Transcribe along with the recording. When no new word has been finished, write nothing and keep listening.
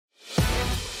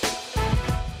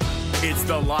It's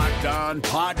the Locked On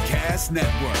Podcast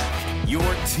Network, your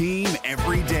team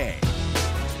every day.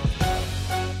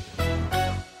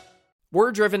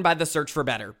 We're driven by the search for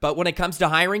better, but when it comes to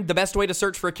hiring, the best way to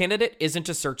search for a candidate isn't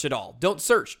to search at all. Don't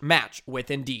search, match with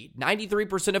Indeed.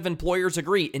 93% of employers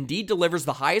agree Indeed delivers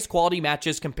the highest quality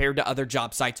matches compared to other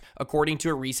job sites, according to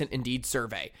a recent Indeed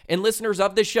survey. And listeners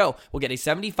of this show will get a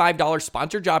 $75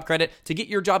 sponsored job credit to get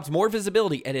your jobs more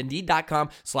visibility at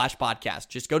Indeed.com/podcast.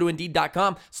 Just go to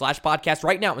Indeed.com/podcast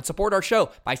right now and support our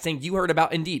show by saying you heard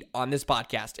about Indeed on this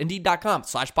podcast.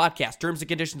 Indeed.com/podcast. Terms and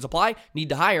conditions apply. Need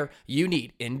to hire? You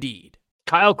need Indeed.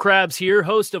 Kyle Krabs here,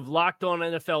 host of Locked On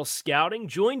NFL Scouting.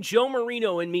 Join Joe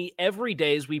Marino and me every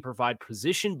day as we provide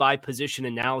position-by-position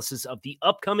analysis of the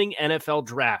upcoming NFL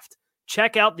Draft.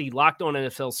 Check out the Locked On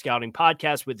NFL Scouting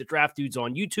podcast with the Draft Dudes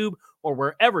on YouTube or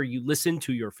wherever you listen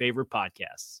to your favorite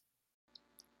podcasts.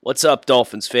 What's up,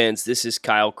 Dolphins fans? This is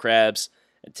Kyle Krabs,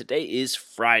 and today is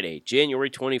Friday, January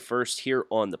 21st here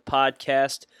on the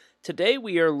podcast. Today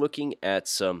we are looking at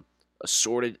some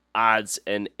assorted odds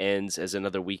and ends as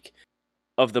another week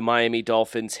of the Miami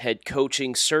Dolphins head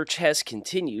coaching search has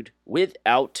continued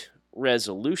without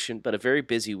resolution, but a very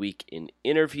busy week in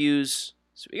interviews.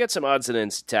 So we got some odds and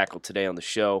ends to tackle today on the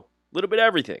show. A little bit of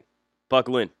everything.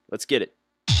 Buckle in. Let's get it.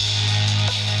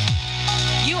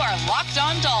 You are Locked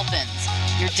On Dolphins,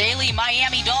 your daily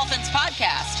Miami Dolphins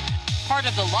podcast. Part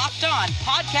of the Locked On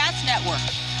Podcast Network,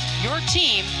 your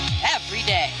team every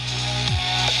day.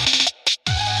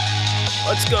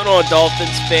 What's going on,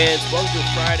 Dolphins fans? Welcome to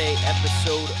a Friday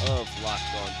episode of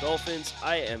Locked On Dolphins.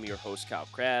 I am your host, Kyle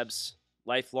Krabs,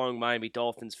 lifelong Miami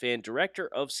Dolphins fan, director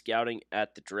of scouting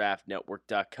at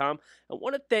thedraftnetwork.com. I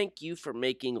want to thank you for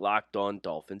making Locked On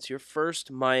Dolphins your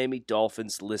first Miami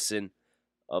Dolphins listen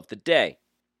of the day.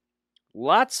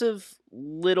 Lots of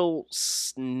little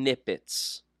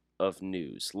snippets of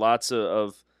news, lots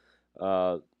of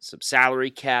some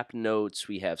salary cap notes.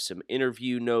 We have some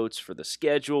interview notes for the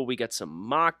schedule. We got some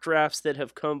mock drafts that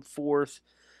have come forth.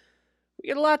 We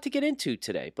got a lot to get into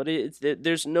today, but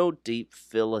there's no deep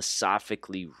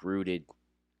philosophically rooted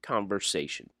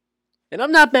conversation. And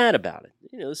I'm not mad about it.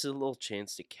 This is a little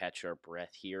chance to catch our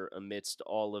breath here amidst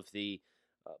all of the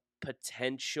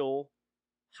potential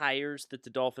hires that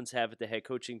the Dolphins have at the head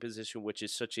coaching position, which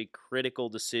is such a critical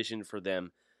decision for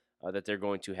them that they're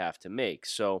going to have to make.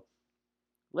 So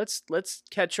let's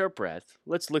catch our breath.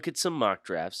 Let's look at some mock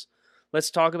drafts. Let's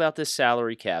talk about this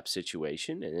salary cap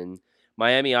situation. And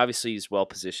Miami obviously is well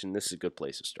positioned. This is a good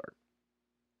place to start.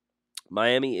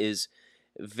 Miami is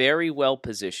very well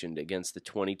positioned against the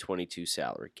 2022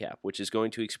 salary cap, which is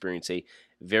going to experience a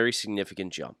very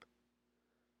significant jump.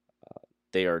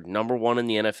 They are number one in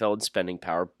the NFL in spending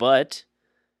power, but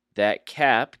that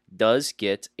cap does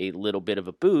get a little bit of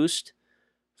a boost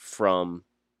from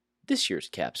this year's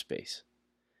cap space.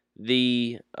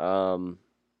 The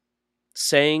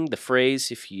saying, the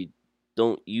phrase, if you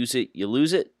don't use it, you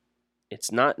lose it,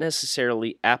 it's not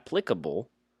necessarily applicable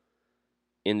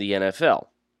in the NFL.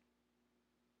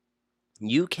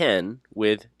 You can,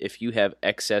 if you have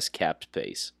excess cap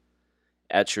space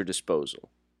at your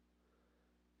disposal,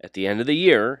 at the end of the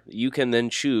year, you can then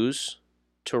choose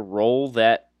to roll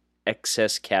that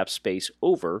excess cap space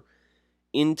over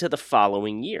into the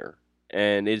following year.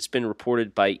 And it's been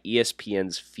reported by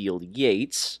ESPN's Field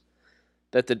Yates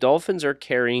that the Dolphins are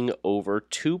carrying over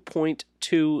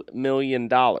 $2.2 million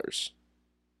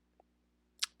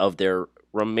of their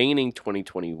remaining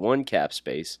 2021 cap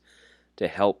space to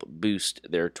help boost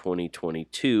their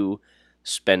 2022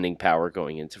 spending power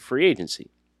going into free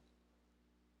agency.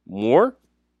 More,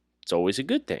 it's always a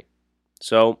good thing.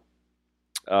 So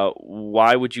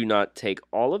why would you not take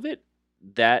all of it?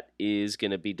 That is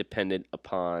going to be dependent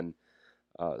upon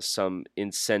some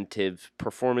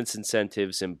performance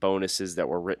incentives and bonuses that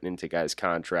were written into guys'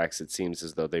 contracts. It seems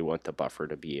as though they want the buffer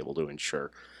to be able to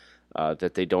ensure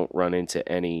that they don't run into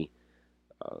any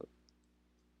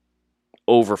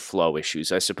overflow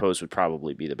issues, I suppose would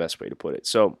probably be the best way to put it.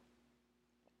 So,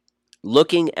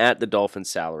 looking at the Dolphins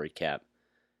salary cap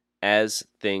as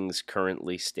things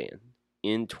currently stand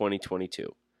in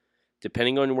 2022,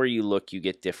 depending on where you look, you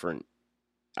get different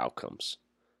outcomes.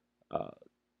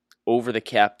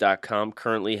 Overthecap.com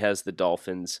currently has the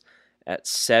Dolphins at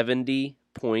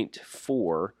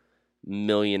 $70.4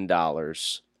 million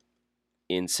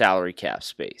in salary cap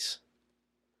space.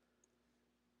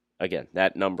 Again,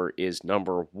 that number is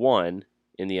number one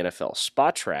in the NFL.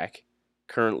 Spot Track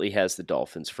currently has the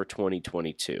Dolphins for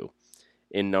 2022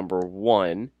 in number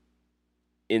one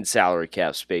in salary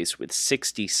cap space with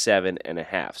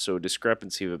 67.5. So a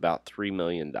discrepancy of about $3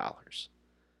 million.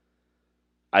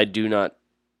 I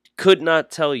could not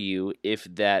tell you if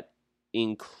that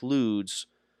includes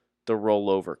the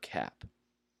rollover cap.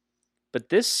 But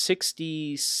this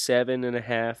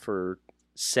 67.5 or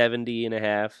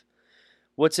 70.5,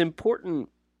 what's important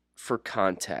for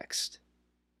context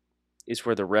is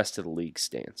where the rest of the league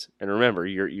stands. And remember,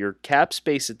 your cap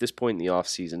space at this point in the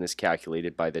offseason is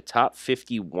calculated by the top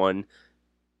 51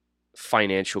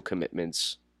 financial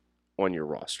commitments on your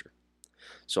roster.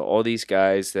 So all these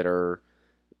guys that are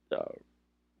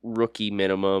rookie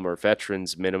minimum or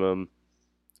veterans minimum,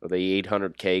 or the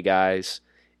 800K guys,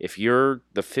 if you're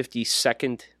the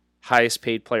 52nd highest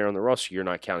paid player on the roster, you're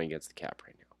not counting against the cap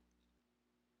right now.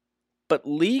 But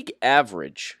league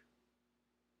average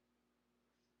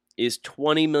is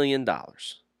 $20 million.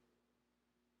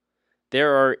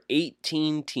 There are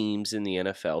 18 teams in the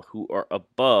NFL who are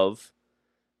above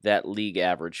that league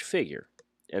average figure.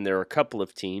 And there are a couple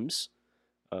of teams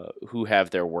who have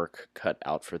their work cut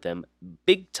out for them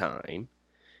big time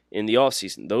in the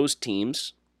offseason. Those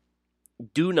teams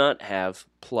do not have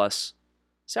plus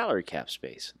salary cap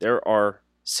space. There are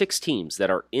 6 teams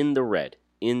that are in the red,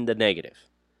 in the negative,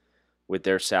 with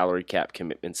their salary cap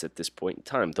commitments at this point in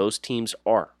time. Those teams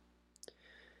are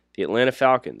the Atlanta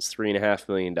Falcons, $3.5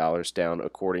 million down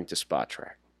according to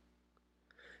SpotTrack.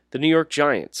 The New York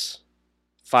Giants,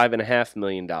 $5.5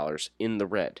 million in the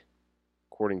red,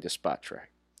 according to SpotTrack.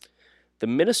 The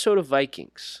Minnesota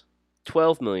Vikings,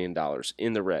 $12 million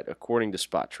in the red, according to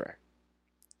SpotTrack.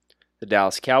 The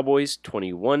Dallas Cowboys,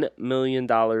 $21 million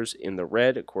in the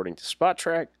red, according to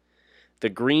SpotTrack. The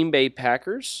Green Bay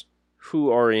Packers,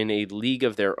 who are in a league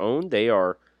of their own, they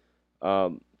are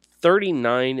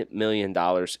 $39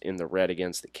 million in the red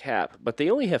against the cap, but they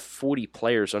only have 40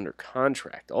 players under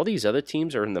contract. All these other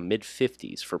teams are in the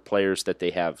mid-50s for players that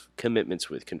they have commitments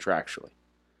with contractually.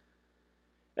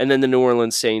 And then the New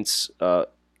Orleans Saints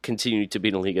continue to be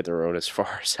in a league of their own as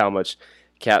far as how much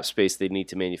cap space they need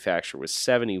to manufacture, with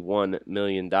 $71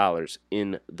 million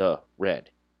in the red.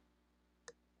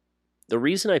 The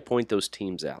reason I point those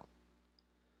teams out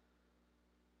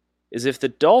is if the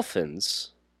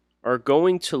Dolphins are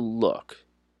going to look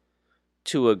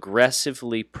to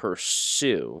aggressively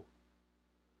pursue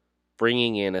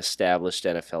bringing in established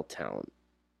NFL talent,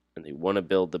 and they want to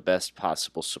build the best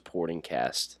possible supporting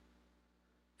cast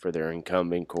for their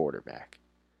incumbent quarterback,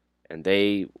 and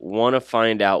they want to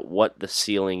find out what the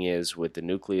ceiling is with the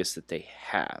nucleus that they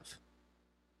have,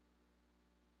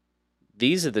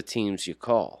 these are the teams you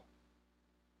call.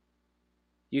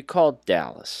 You call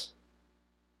Dallas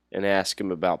and ask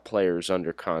him about players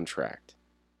under contract.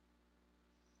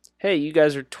 Hey, you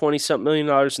guys are $20-something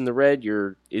million in the red.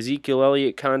 Your Ezekiel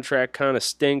Elliott contract kind of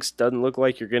stinks. Doesn't look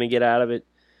like you're going to get out of it.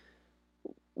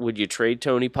 Would you trade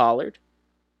Tony Pollard?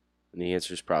 And the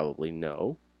answer is probably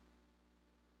no.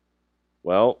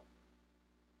 Well,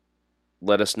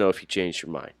 let us know if you changed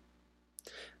your mind.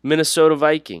 Minnesota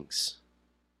Vikings.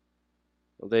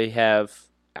 Well, they have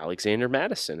Alexander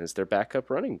Mattison as their backup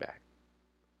running back.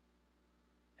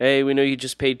 Hey, we know you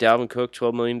just paid Dalvin Cook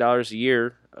 $12 million a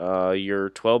year. You're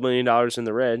 $12 million in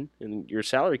the red in your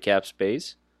salary cap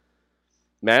space.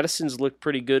 Madison's looked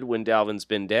pretty good when Dalvin's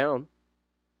been down.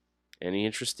 Any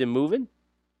interest in moving?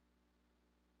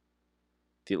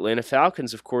 The Atlanta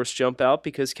Falcons, of course, jump out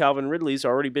because Calvin Ridley's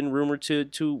already been rumored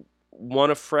to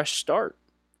want a fresh start.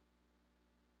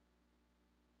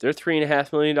 They're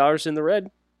 $3.5 million in the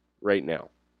red right now.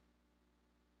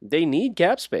 They need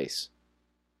cap space.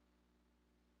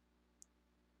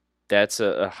 That's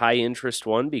a high-interest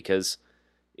one because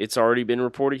it's already been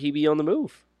reported he'd be on the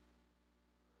move.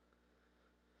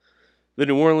 The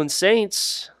New Orleans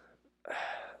Saints,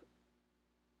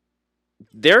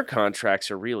 their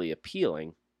contracts are really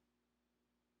appealing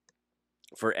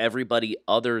for everybody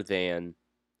other than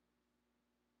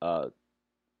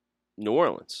New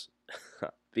Orleans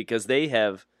because they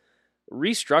have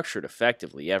restructured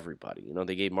effectively everybody. You know,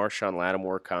 they gave Marshawn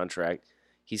Lattimore a contract.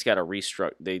 He's got a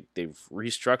they've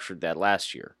restructured that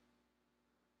last year.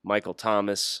 Michael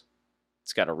Thomas,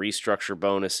 it's got a restructure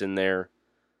bonus in there.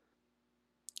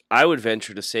 I would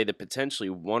venture to say that potentially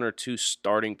 1 or 2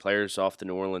 starting players off the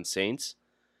New Orleans Saints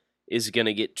is going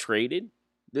to get traded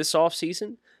this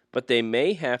offseason, but they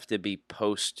may have to be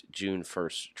post-June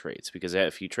 1st trades, because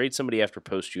if you trade somebody after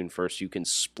post-June 1st, you can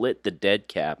split the dead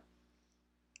cap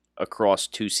across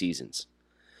 2 seasons.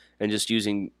 And just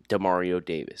using Demario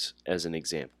Davis as an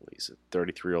example. He's a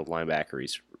 33-year-old linebacker.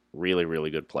 He's a really,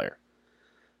 really good player.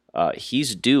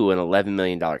 He's due an $11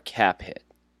 million cap hit.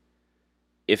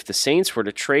 If the Saints were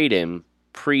to trade him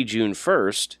pre-June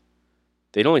 1st,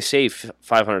 they'd only save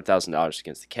 $500,000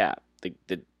 against the cap.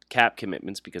 The cap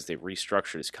commitments, because they've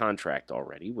restructured his contract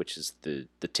already, which is the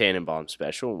Tannenbaum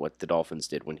special and what the Dolphins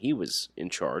did when he was in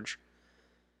charge,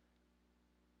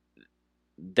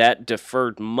 that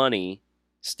deferred money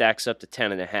stacks up to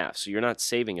 10.5. So you're not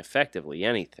saving effectively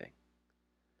anything.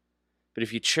 But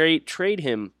if you trade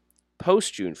him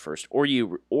post June 1st,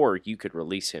 or you could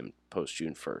release him post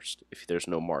June 1st if there's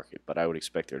no market, but I would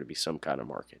expect there to be some kind of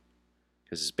market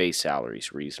because his base salary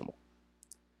is reasonable.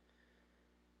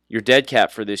 Your dead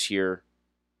cap for this year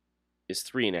is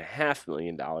 $3.5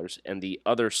 million, and the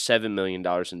other $7 million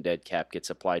in dead cap gets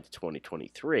applied to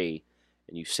 2023,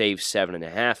 and you save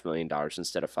 $7.5 million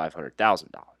instead of $500,000.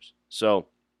 So,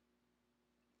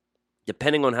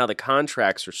 depending on how the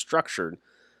contracts are structured,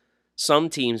 some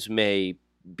teams may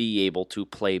be able to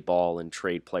play ball and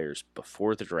trade players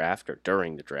before the draft or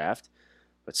during the draft,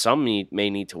 but some may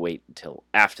need to wait until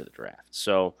after the draft.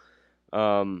 So,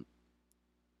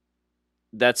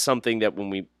 that's something that when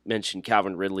we mentioned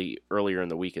Calvin Ridley earlier in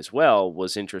the week as well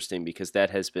was interesting because that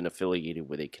has been affiliated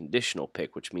with a conditional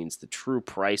pick, which means the true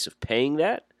price of paying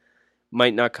that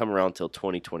might not come around until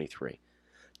 2023.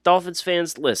 Dolphins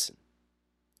fans, listen.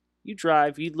 You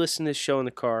listen to this show in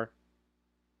the car.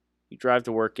 You drive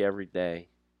to work every day.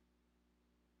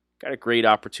 Got a great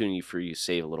opportunity for you to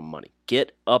save a little money.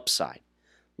 Get Upside.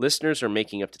 Listeners are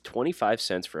making up to 25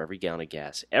 cents for every gallon of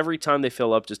gas. Every time they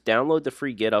fill up, just download the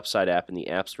free Get Upside app in the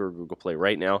App Store or Google Play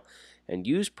right now and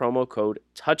use promo code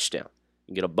TOUCHDOWN.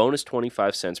 You get a bonus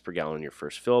 25 cents per gallon on your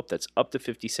first fill up. That's up to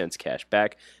 50 cents cash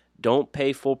back. Don't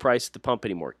pay full price at the pump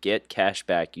anymore. Get cash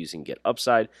back using Get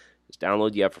Upside. Just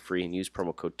download the app for free and use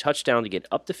promo code TOUCHDOWN to get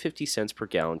up to 50 cents per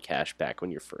gallon cash back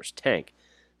on your first tank.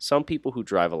 Some people who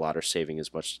drive a lot are saving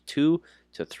as much as $200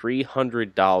 to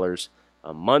 $300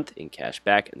 a month in cash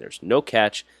back, and there's no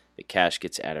catch. The cash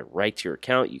gets added right to your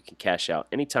account. You can cash out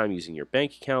anytime using your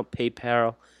bank account,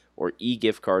 PayPal, or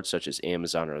e-gift cards such as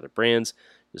Amazon or other brands.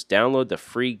 Just download the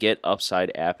free Get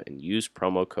Upside app and use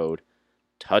promo code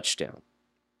TOUCHDOWN.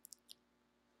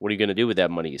 What are you going to do with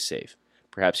that money you save?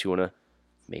 Perhaps you want to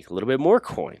make a little bit more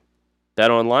coin.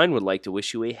 BetOnline would like to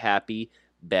wish you a happy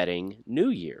betting new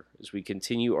year as we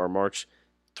continue our march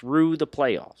through the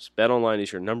playoffs. BetOnline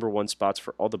is your number one spots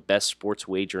for all the best sports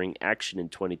wagering action in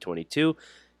 2022.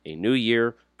 A new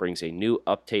year brings a new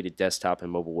updated desktop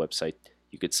and mobile website.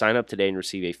 You could sign up today and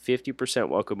receive a 50%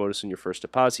 welcome bonus on your first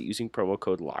deposit using promo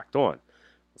code LOCKEDON.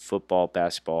 Football,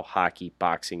 basketball, hockey,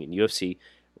 boxing, and UFC.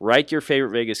 Right your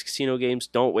favorite Vegas casino games.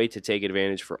 Don't wait to take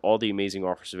advantage for all the amazing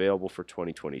offers available for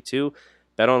 2022.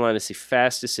 BetOnline is the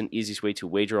fastest and easiest way to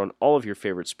wager on all of your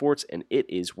favorite sports, and it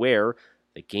is where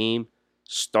the game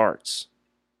starts.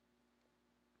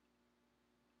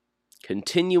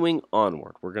 Continuing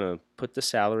onward, we're going to put the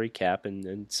salary cap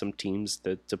and some teams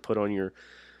to put on your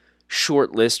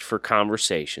short list for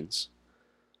conversations.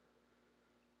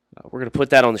 We're going to put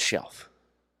that on the shelf.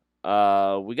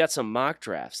 We got some mock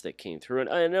drafts that came through,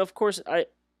 and of course,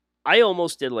 I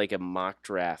almost did like a mock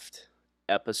draft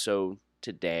episode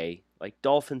today, like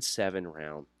Dolphins 7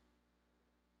 round,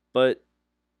 but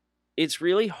it's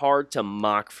really hard to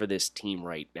mock for this team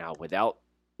right now without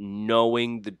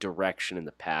knowing the direction and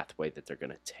the pathway that they're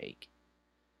going to take.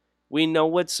 We know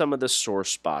what some of the sore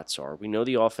spots are. We know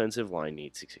the offensive line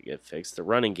needs to get fixed. The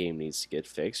running game needs to get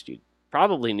fixed. You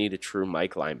probably need a true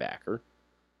Mike linebacker.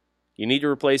 You need to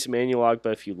replace Emmanuel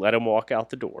Ogbah if you let him walk out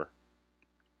the door.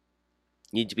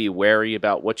 You need to be wary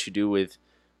about what you do with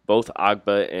both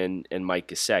Ogbah and Mike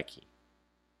Gesicki.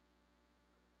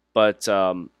 But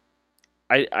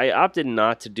I opted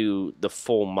not to do the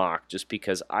full mock just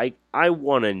because I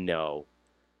want to know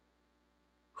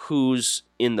who's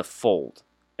in the fold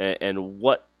and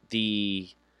what the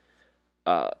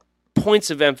points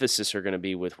of emphasis are going to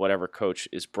be with whatever coach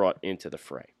is brought into the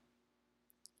fray.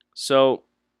 So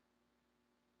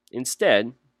instead,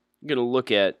 I'm going to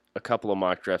look at a couple of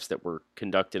mock drafts that were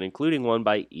conducted, including one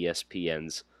by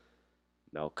ESPN's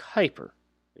Mel Kiper.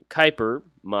 Kiper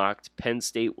mocked Penn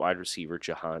State wide receiver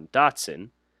Jahan Dotson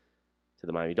to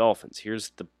the Miami Dolphins.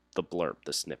 Here's the blurb,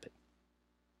 the snippet.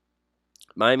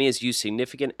 Miami has used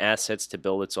significant assets to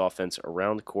build its offense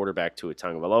around quarterback Tua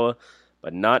Tagovailoa,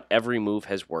 but not every move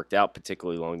has worked out,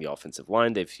 particularly along the offensive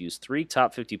line. They've used 3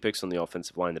 top 50 picks on the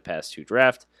offensive line the past 2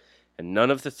 drafts, and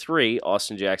none of the 3,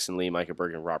 Austin Jackson Lee, Micah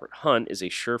Berg, and Robert Hunt, is a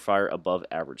surefire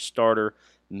above-average starter.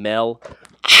 Mel,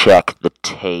 check the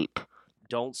tape.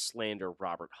 Don't slander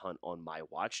Robert Hunt on my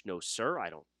watch. No, sir, I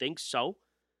don't think so.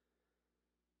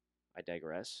 I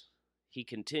digress. He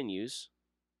continues.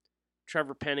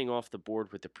 Trevor Penning off the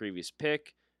board with the previous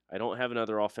pick. I don't have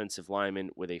another offensive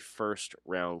lineman with a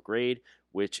first-round grade,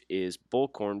 which is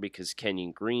bullcorn because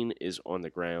Kenyon Green is on the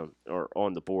ground or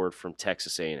on the board from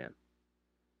Texas A&M.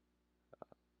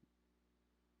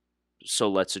 So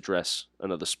let's address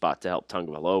another spot to help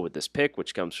Tagovailoa with this pick,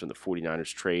 which comes from the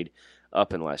 49ers trade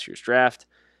up in last year's draft.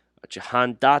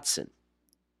 Jahan Dotson,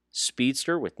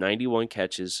 speedster with 91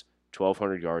 catches,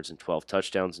 1,200 yards, and 12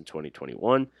 touchdowns in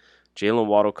 2021. Jalen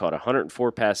Waddle caught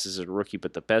 104 passes as a rookie,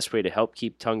 but the best way to help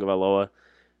Tagovailoa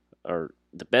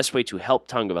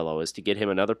is to get him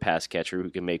another pass catcher who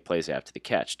can make plays after the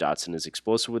catch. Dotson is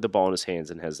explosive with the ball in his hands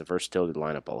and has the versatility to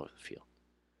line up all over the field.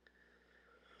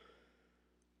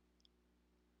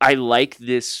 I like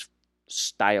this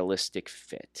stylistic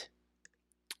fit.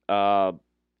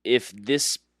 If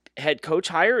this head coach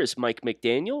hire is Mike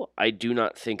McDaniel, I do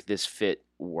not think this fit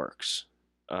works.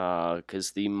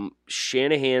 Because the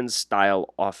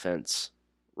Shanahan-style offense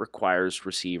requires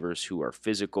receivers who are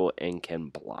physical and can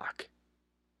block.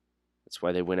 That's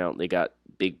why they went out and they got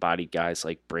big-bodied guys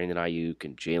like Brandon Ayuk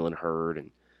and Jalen Hurd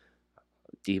and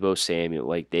Deebo Samuel.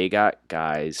 Like, they got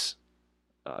guys,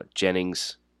 Juwan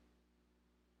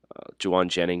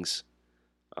Jennings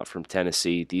from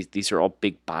Tennessee. These are all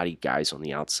big-bodied guys on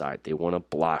the outside. They want to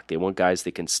block. They want guys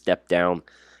that can step down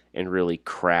and really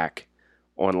crack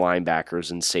on linebackers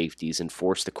and safeties and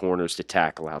force the corners to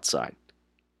tackle outside.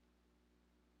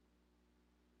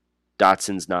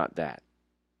 Dotson's not that.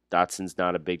 Dotson's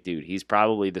not a big dude. He's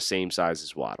probably the same size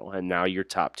as Waddle. And now your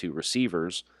top two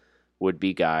receivers would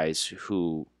be guys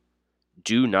who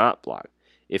do not block.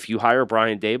 If you hire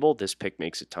Brian Daboll, this pick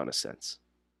makes a ton of sense.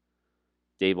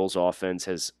 Daboll's offense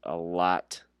has a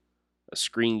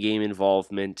screen game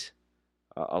involvement,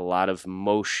 a lot of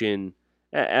motion,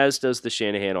 as does the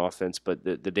Shanahan offense, but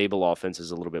the Daboll offense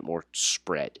is a little bit more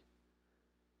spread.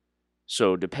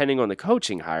 So depending on the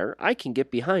coaching hire, I can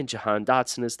get behind Jahan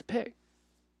Dotson as the pick.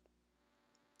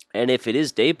 And if it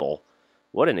is Daboll,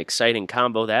 what an exciting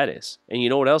combo that is. And you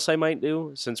know what else I might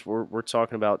do, since we're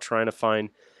talking about trying to find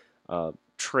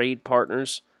trade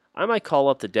partners? I might call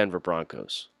up the Denver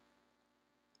Broncos.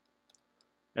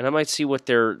 And I might see what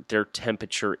their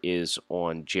temperature is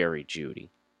on Jerry Jeudy.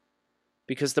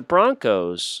 Because the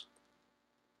Broncos,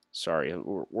 sorry,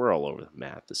 we're all over the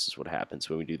map. This is what happens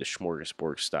when we do the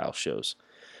smorgasbord-style shows.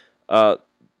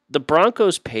 The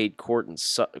Broncos paid Cortland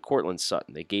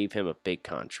Sutton. They gave him a big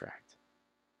contract.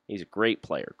 He's a great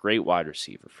player, great wide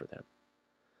receiver for them.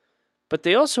 But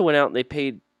they also went out and they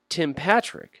paid Tim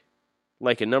Patrick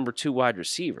like a number 2 wide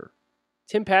receiver.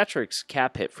 Tim Patrick's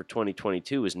cap hit for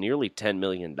 2022 is nearly $10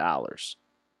 million.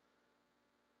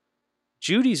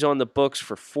 Judy's on the books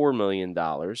for $4 million.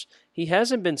 He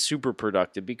hasn't been super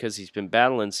productive because he's been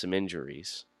battling some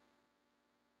injuries.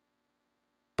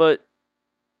 But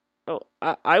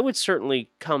I would certainly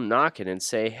come knocking and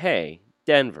say, hey,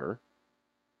 Denver,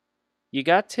 you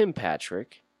got Tim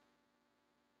Patrick.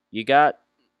 You got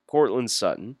Cortland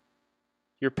Sutton.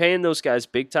 You're paying those guys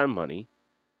big-time money.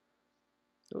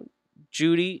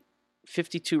 Jeudy,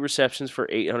 52 receptions for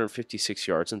 856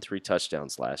 yards and 3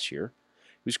 touchdowns last year.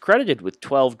 He was credited with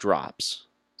 12 drops,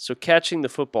 so catching the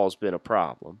football has been a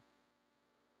problem.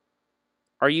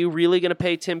 Are you really going to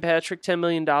pay Tim Patrick $10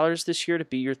 million this year to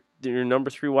be your number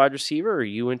 3 wide receiver, or are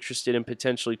you interested in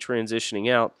potentially transitioning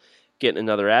out, getting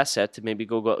another asset to maybe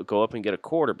go up and get a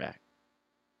quarterback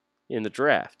in the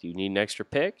draft? Do you need an extra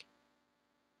pick?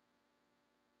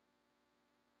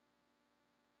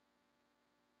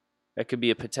 That could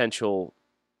be a potential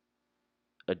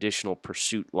additional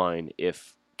pursuit line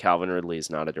if Calvin Ridley is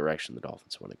not a direction the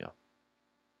Dolphins want to go.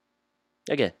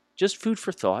 Again, just food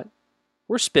for thought.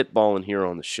 We're spitballing here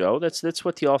on the show. That's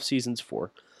what the offseason's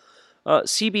for.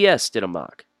 CBS did a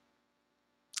mock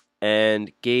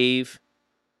and gave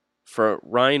for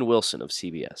Ryan Wilson of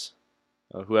CBS,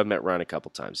 who I've met Ryan a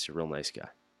couple times. He's a real nice guy.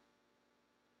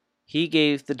 He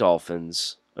gave the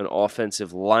Dolphins an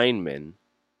offensive lineman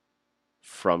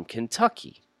from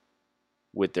Kentucky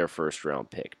with their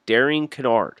first-round pick. Darian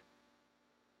Kennard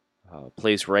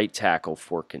plays right tackle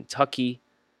for Kentucky.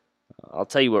 I'll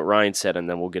tell you what Ryan said, and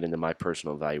then we'll get into my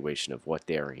personal evaluation of what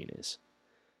Darian is.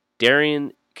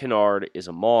 Darian Kennard is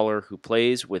a mauler who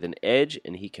plays with an edge,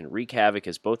 and he can wreak havoc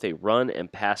as both a run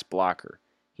and pass blocker.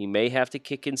 He may have to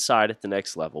kick inside at the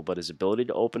next level, but his ability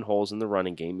to open holes in the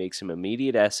running game makes him an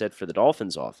immediate asset for the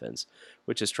Dolphins offense,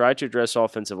 which has tried to address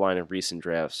offensive line in recent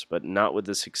drafts, but not with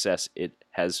the success it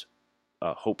has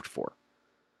hoped for.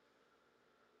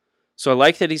 So I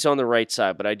like that he's on the right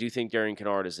side, but I do think Darian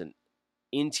Kennard is an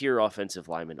interior offensive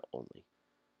lineman only.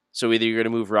 So either you're going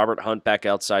to move Robert Hunt back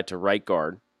outside to right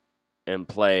guard and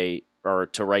play, or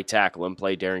to right tackle and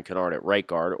play Darian Kennard at right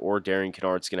guard, or Darian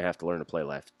Kennard's going to have to learn to play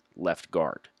left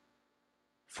guard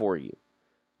for you.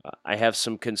 I have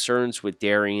some concerns with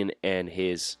Darian and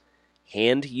his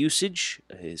hand usage,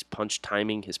 his punch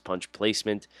timing, his punch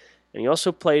placement, and he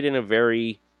also played in a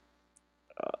very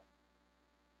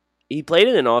he played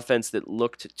in an offense that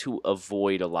looked to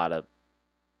avoid a lot of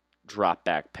drop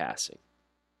back passing.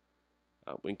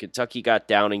 When Kentucky got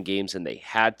down in games and they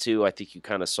had to, I think you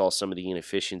kind of saw some of the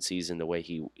inefficiencies in the way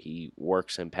he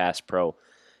works in pass pro.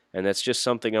 And that's just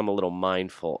something I'm a little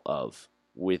mindful of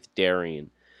with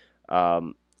Darian.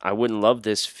 I wouldn't love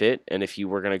this fit, and if you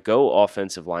were going to go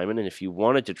offensive lineman, and if you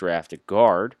wanted to draft a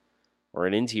guard or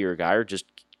an interior guy, or just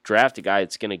draft a guy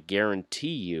that's going to guarantee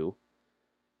you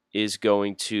is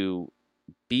going to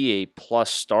be a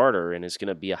plus starter and is going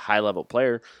to be a high-level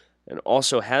player, and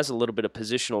also has a little bit of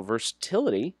positional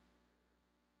versatility,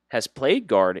 has played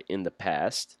guard in the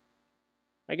past,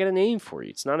 I got a name for you.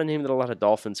 It's not a name that a lot of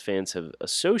Dolphins fans have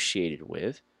associated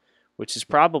with, which is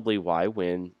probably why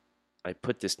when I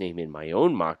put this name in my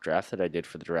own mock draft that I did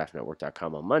for the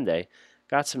draftnetwork.com on Monday,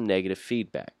 got some negative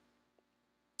feedback.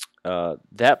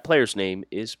 That player's name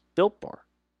is Built Bar.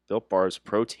 Built Bar is a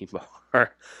protein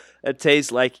bar. It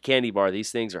tastes like a candy bar.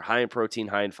 These things are high in protein,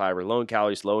 high in fiber, low in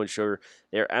calories, low in sugar.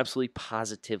 They're absolutely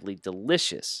positively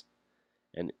delicious.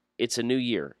 And it's a new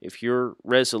year. If your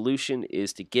resolution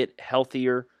is to get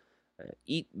healthier,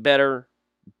 eat better,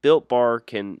 Built Bar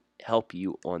can help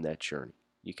you on that journey.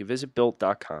 You can visit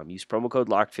Built.com, use promo code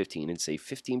LOCK15 and save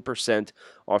 15%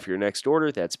 off your next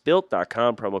order. That's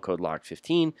Built.com, promo code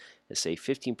LOCK15 and save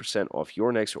 15% off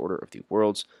your next order of the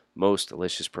world's most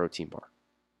delicious protein bar.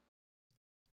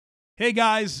 Hey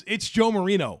guys, it's Joe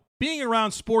Marino. Being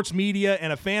around sports media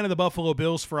and a fan of the Buffalo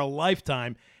Bills for a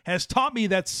lifetime has taught me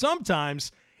that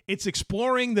sometimes it's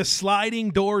exploring the sliding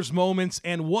doors moments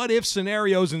and what-if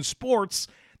scenarios in sports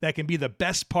that can be the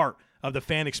best part of the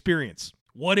fan experience.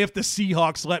 What if the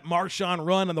Seahawks let Marshawn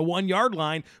run on the 1-yard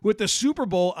line with the Super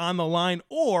Bowl on the line?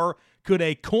 Or could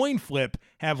a coin flip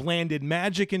have landed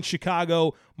Magic in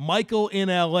Chicago, Michael in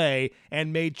L.A.,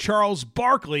 and made Charles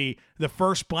Barkley the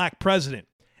first black president?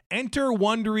 Enter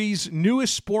Wondery's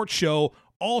newest sports show,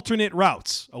 Alternate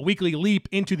Routes, a weekly leap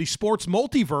into the sports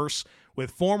multiverse with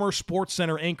former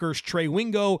SportsCenter anchors Trey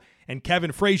Wingo and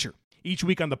Kevin Frazier. Each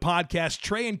week on the podcast,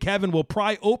 Trey and Kevin will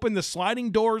pry open the sliding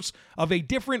doors of a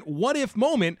different what-if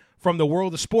moment from the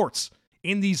world of sports.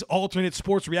 In these alternate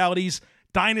sports realities,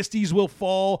 dynasties will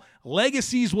fall,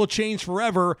 legacies will change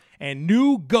forever, and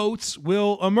new GOATs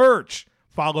will emerge.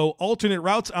 Follow Alternate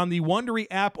Routes on the Wondery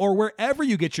app or wherever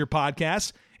you get your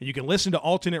podcasts, and you can listen to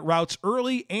Alternate Routes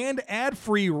early and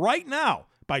ad-free right now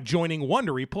by joining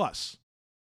Wondery Plus.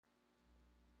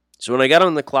 So when I got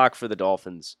on the clock for the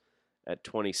Dolphins at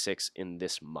 26 in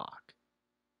this mock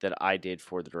that I did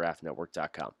for the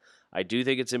draftnetwork.com, I do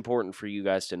think it's important for you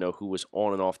guys to know who was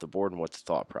on and off the board and what the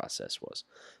thought process was.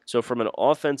 So from an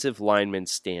offensive lineman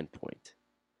standpoint,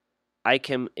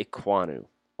 Ikem Ekwonu,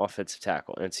 offensive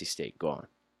tackle, NC State, gone.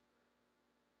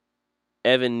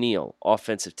 Evan Neal,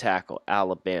 offensive tackle,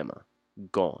 Alabama,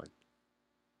 gone.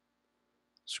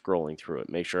 Scrolling through it,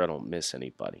 make sure I don't miss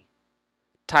anybody.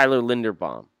 Tyler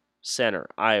Linderbaum, center,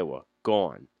 Iowa,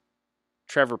 gone.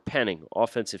 Trevor Penning,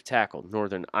 offensive tackle,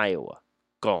 Northern Iowa,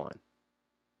 gone.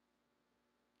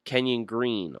 Kenyon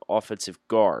Green, offensive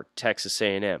guard, Texas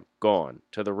A&M, gone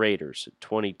to the Raiders at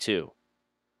 22.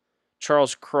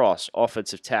 Charles Cross,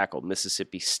 offensive tackle,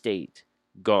 Mississippi State,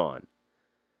 gone.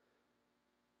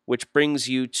 Which brings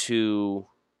you to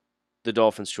the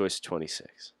Dolphins' choice at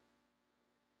 26.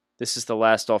 This is the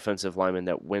last offensive lineman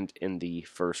that went in the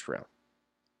first round.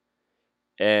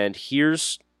 And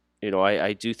here's,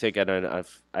 I do think I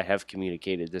have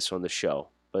communicated this on the show,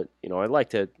 but, I'd like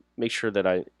to make sure that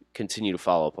I continue to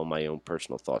follow up on my own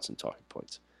personal thoughts and talking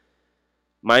points.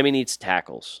 Miami needs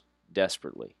tackles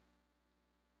desperately.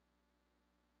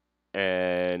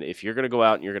 And if you're going to go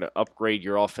out and you're going to upgrade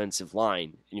your offensive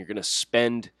line and you're going to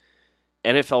spend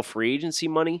NFL free agency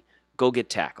money, go get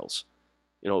tackles.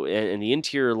 And the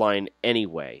interior line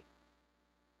anyway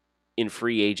in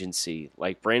free agency,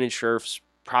 like Brandon Scherf's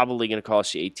probably going to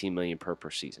cost you $18 million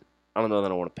per season. I don't know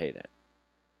that I want to pay that.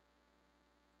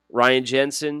 Ryan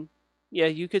Jensen, yeah,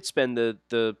 you could spend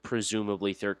the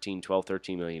presumably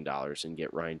 $13 million and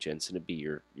get Ryan Jensen to be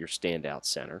your standout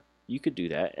center. You could do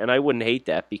that, and I wouldn't hate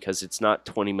that because it's not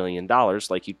 $20 million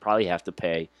like you'd probably have to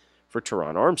pay for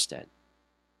Teron Armstead.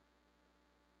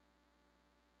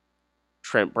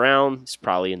 Trent Brown is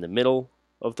probably in the middle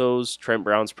of those. Trent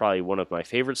Brown's probably one of my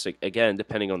favorites, again,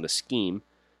 depending on the scheme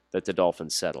that the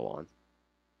Dolphins settle on.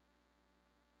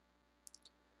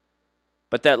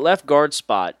 But that left guard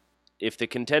spot, if the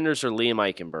contenders are Liam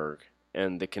Eichenberg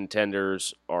and the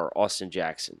contenders are Austin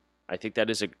Jackson, I think that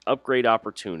is an upgrade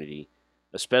opportunity,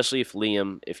 especially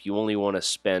if you only want to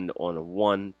spend on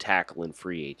one tackle in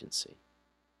free agency,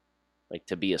 like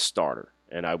to be a starter.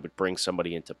 And I would bring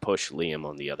somebody in to push Liam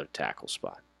on the other tackle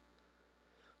spot.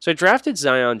 So I drafted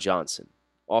Zion Johnson,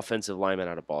 offensive lineman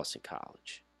out of Boston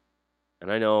College.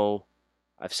 And I know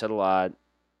I've said a lot,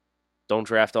 don't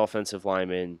draft offensive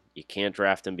linemen. You can't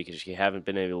draft them because you haven't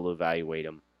been able to evaluate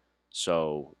them.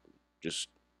 So just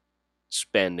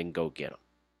spend and go get them.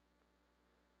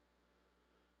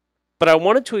 But I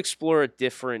wanted to explore a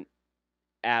different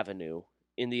avenue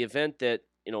in the event that,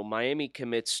 Miami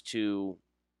commits to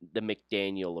the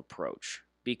McDaniel approach.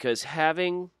 Because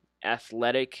having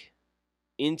athletic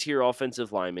interior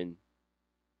offensive linemen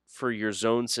for your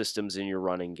zone systems in your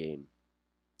running game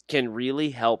can really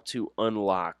help to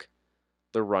unlock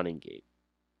the running game.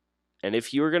 And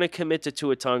if you're going to commit to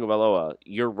Tua Tagovailoa,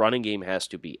 your running game has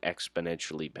to be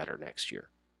exponentially better next year.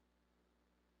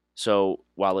 So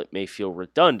while it may feel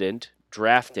redundant,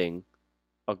 drafting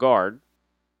a guard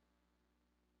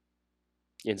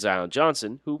in Zion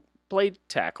Johnson, who played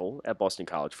tackle at Boston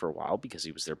College for a while because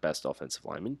he was their best offensive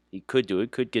lineman, he could do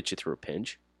it, could get you through a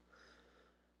pinch,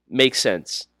 makes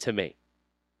sense to me.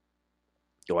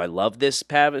 Do I love this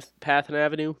path and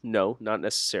avenue? No, not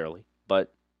necessarily.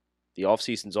 But the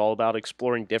offseason's all about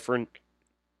exploring different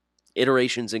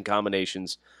iterations and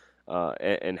combinations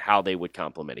and how they would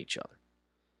complement each other.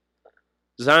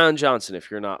 Zion Johnson, if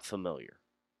you're not familiar,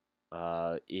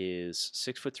 is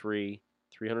 6'3",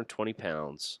 320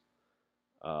 pounds,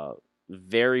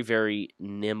 very, very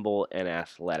nimble and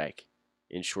athletic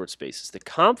in short spaces. The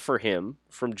comp for him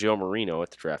from Joe Marino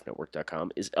at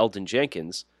thedraftnetwork.com is Eldon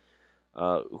Jenkins,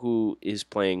 who is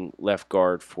playing left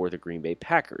guard for the Green Bay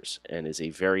Packers and is a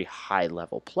very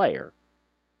high-level player.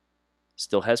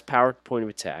 Still has power at the point of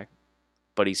attack,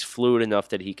 but he's fluid enough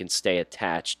that he can stay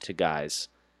attached to guys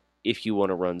if you want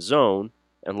to run zone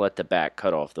and let the back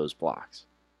cut off those blocks.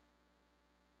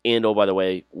 And, oh, by the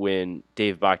way, when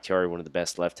Dave Bakhtiari, one of the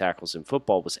best left tackles in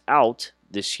football, was out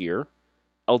this year,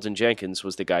 Eldon Jenkins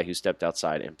was the guy who stepped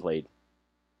outside and played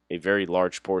a very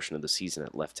large portion of the season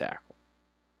at left tackle.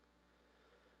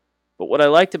 But what I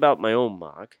liked about my own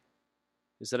mock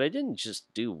is that I didn't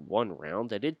just do one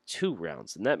round, I did 2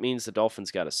 rounds, and that means the Dolphins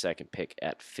got a second pick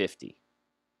at 50.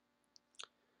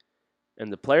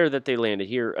 And the player that they landed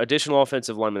here, additional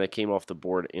offensive lineman that came off the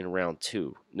board in round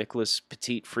 2, Nicholas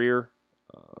Petit-Frere,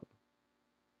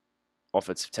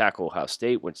 offensive tackle, Ohio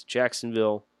State, went to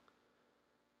Jacksonville.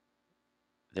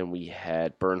 Then we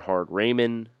had Bernhard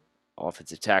Raymond,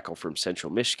 offensive tackle from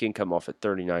Central Michigan, come off at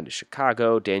 39 to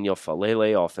Chicago. Daniel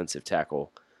Falele, offensive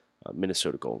tackle,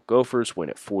 Minnesota Golden Gophers,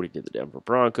 went at 40 to the Denver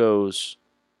Broncos.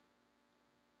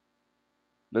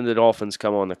 Then the Dolphins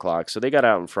come on the clock, so they got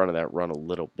out in front of that run a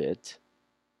little bit.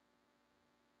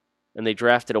 And they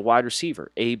drafted a wide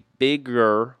receiver, a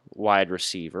bigger wide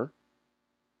receiver,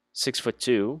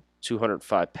 6'2",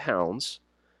 205 pounds,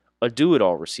 a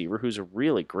do-it-all receiver who's a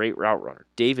really great route runner,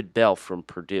 David Bell from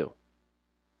Purdue.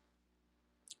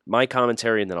 My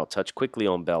commentary, and then I'll touch quickly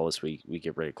on Bell as we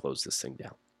get ready to close this thing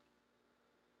down.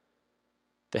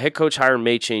 The head coach hire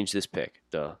may change this pick.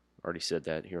 Already said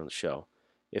that here on the show.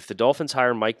 If the Dolphins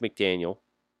hire Mike McDaniel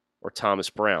or Thomas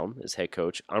Brown as head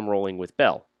coach, I'm rolling with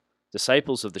Bell.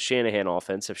 Disciples of the Shanahan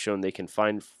offense have shown they can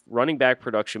find running back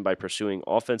production by pursuing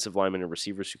offensive linemen and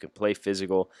receivers who can play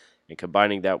physical and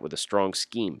combining that with a strong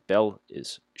scheme. Bell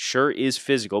is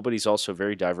physical, but he's also a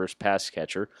very diverse pass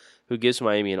catcher who gives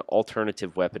Miami an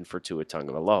alternative weapon for Tua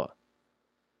Tagovailoa.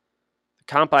 The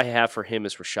comp I have for him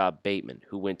is Rashad Bateman,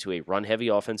 who went to a run-heavy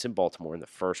offense in Baltimore in the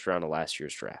first round of last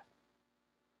year's draft.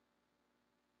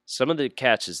 Some of the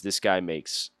catches this guy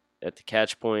makes at the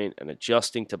catch point and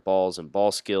adjusting to balls and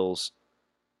ball skills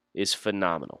is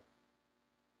phenomenal.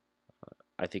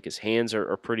 I think his hands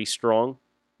are pretty strong.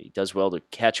 He does well to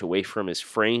catch away from his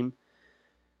frame.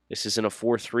 This isn't a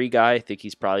 4.3 guy. I think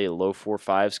he's probably a low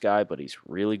 4.5s guy, but he's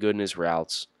really good in his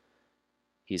routes.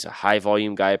 He's a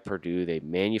high-volume guy at Purdue. They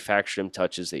manufactured him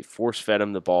touches. They force-fed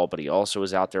him the ball, but he also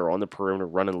is out there on the perimeter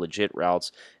running legit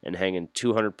routes and hanging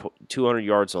 200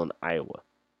 yards on Iowa.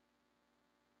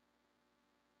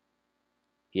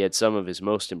 He had some of his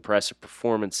most impressive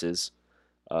performances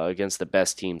against the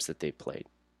best teams that they played.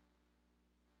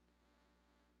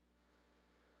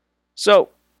 So,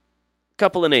 a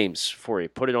couple of names for you.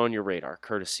 Put it on your radar,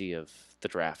 courtesy of the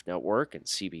Draft Network and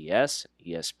CBS,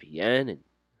 ESPN, and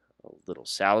a little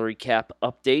salary cap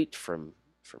update from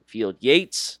Field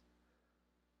Yates.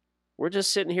 We're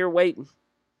just sitting here waiting.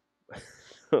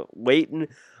 Waiting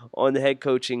on the head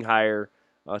coaching hire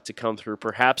to come through.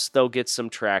 Perhaps they'll get some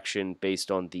traction based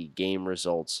on the game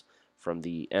results from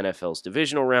the NFL's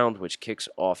divisional round, which kicks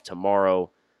off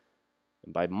tomorrow.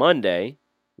 And by Monday,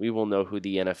 we will know who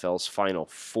the NFL's final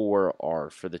 4 are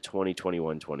for the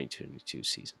 2021-2022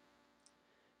 season.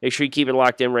 Make sure you keep it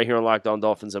locked in right here on Locked On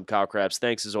Dolphins. I'm Kyle Krabs.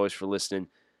 Thanks as always for listening.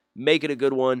 Make it a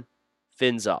good one.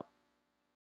 Fins up.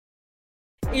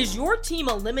 Is your team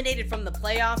eliminated from the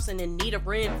playoffs and in need of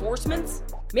reinforcements?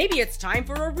 Maybe it's time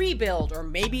for a rebuild, or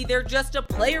maybe they're just a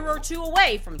player or two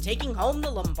away from taking home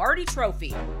the Lombardi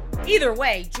Trophy. Either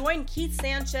way, join Keith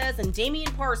Sanchez and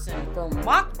Damian Parson for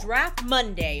Mock Draft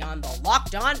Monday on the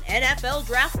Locked On NFL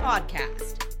Draft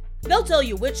Podcast. They'll tell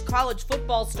you which college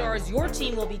football stars your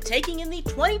team will be taking in the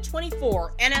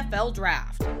 2024 NFL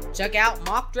Draft. Check out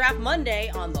Mock Draft Monday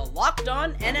on the Locked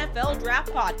On NFL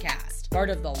Draft Podcast, part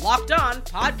of the Locked On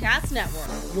Podcast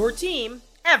Network, your team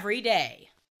every day.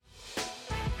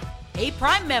 Hey,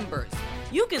 Prime members,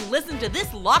 you can listen to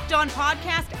this Locked On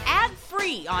podcast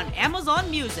ad-free on Amazon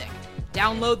Music.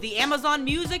 Download the Amazon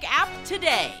Music app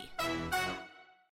today.